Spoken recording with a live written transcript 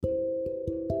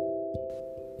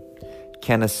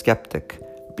Can a skeptic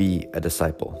be a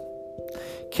disciple?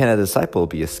 Can a disciple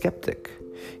be a skeptic?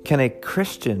 Can a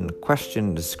Christian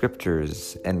question the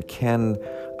scriptures, and can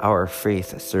our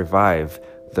faith survive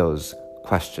those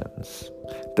questions?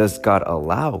 Does God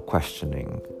allow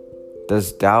questioning?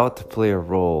 Does doubt play a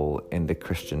role in the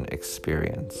Christian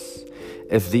experience?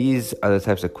 If these are the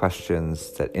types of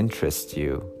questions that interest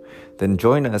you, then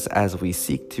join us as we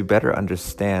seek to better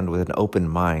understand with an open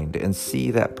mind and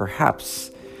see that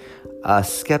perhaps a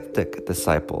skeptic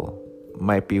disciple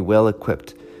might be well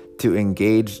equipped to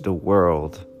engage the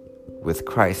world with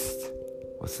Christ,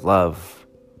 with love,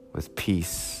 with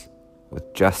peace,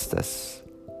 with justice,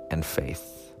 and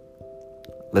faith.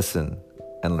 Listen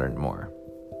and learn more.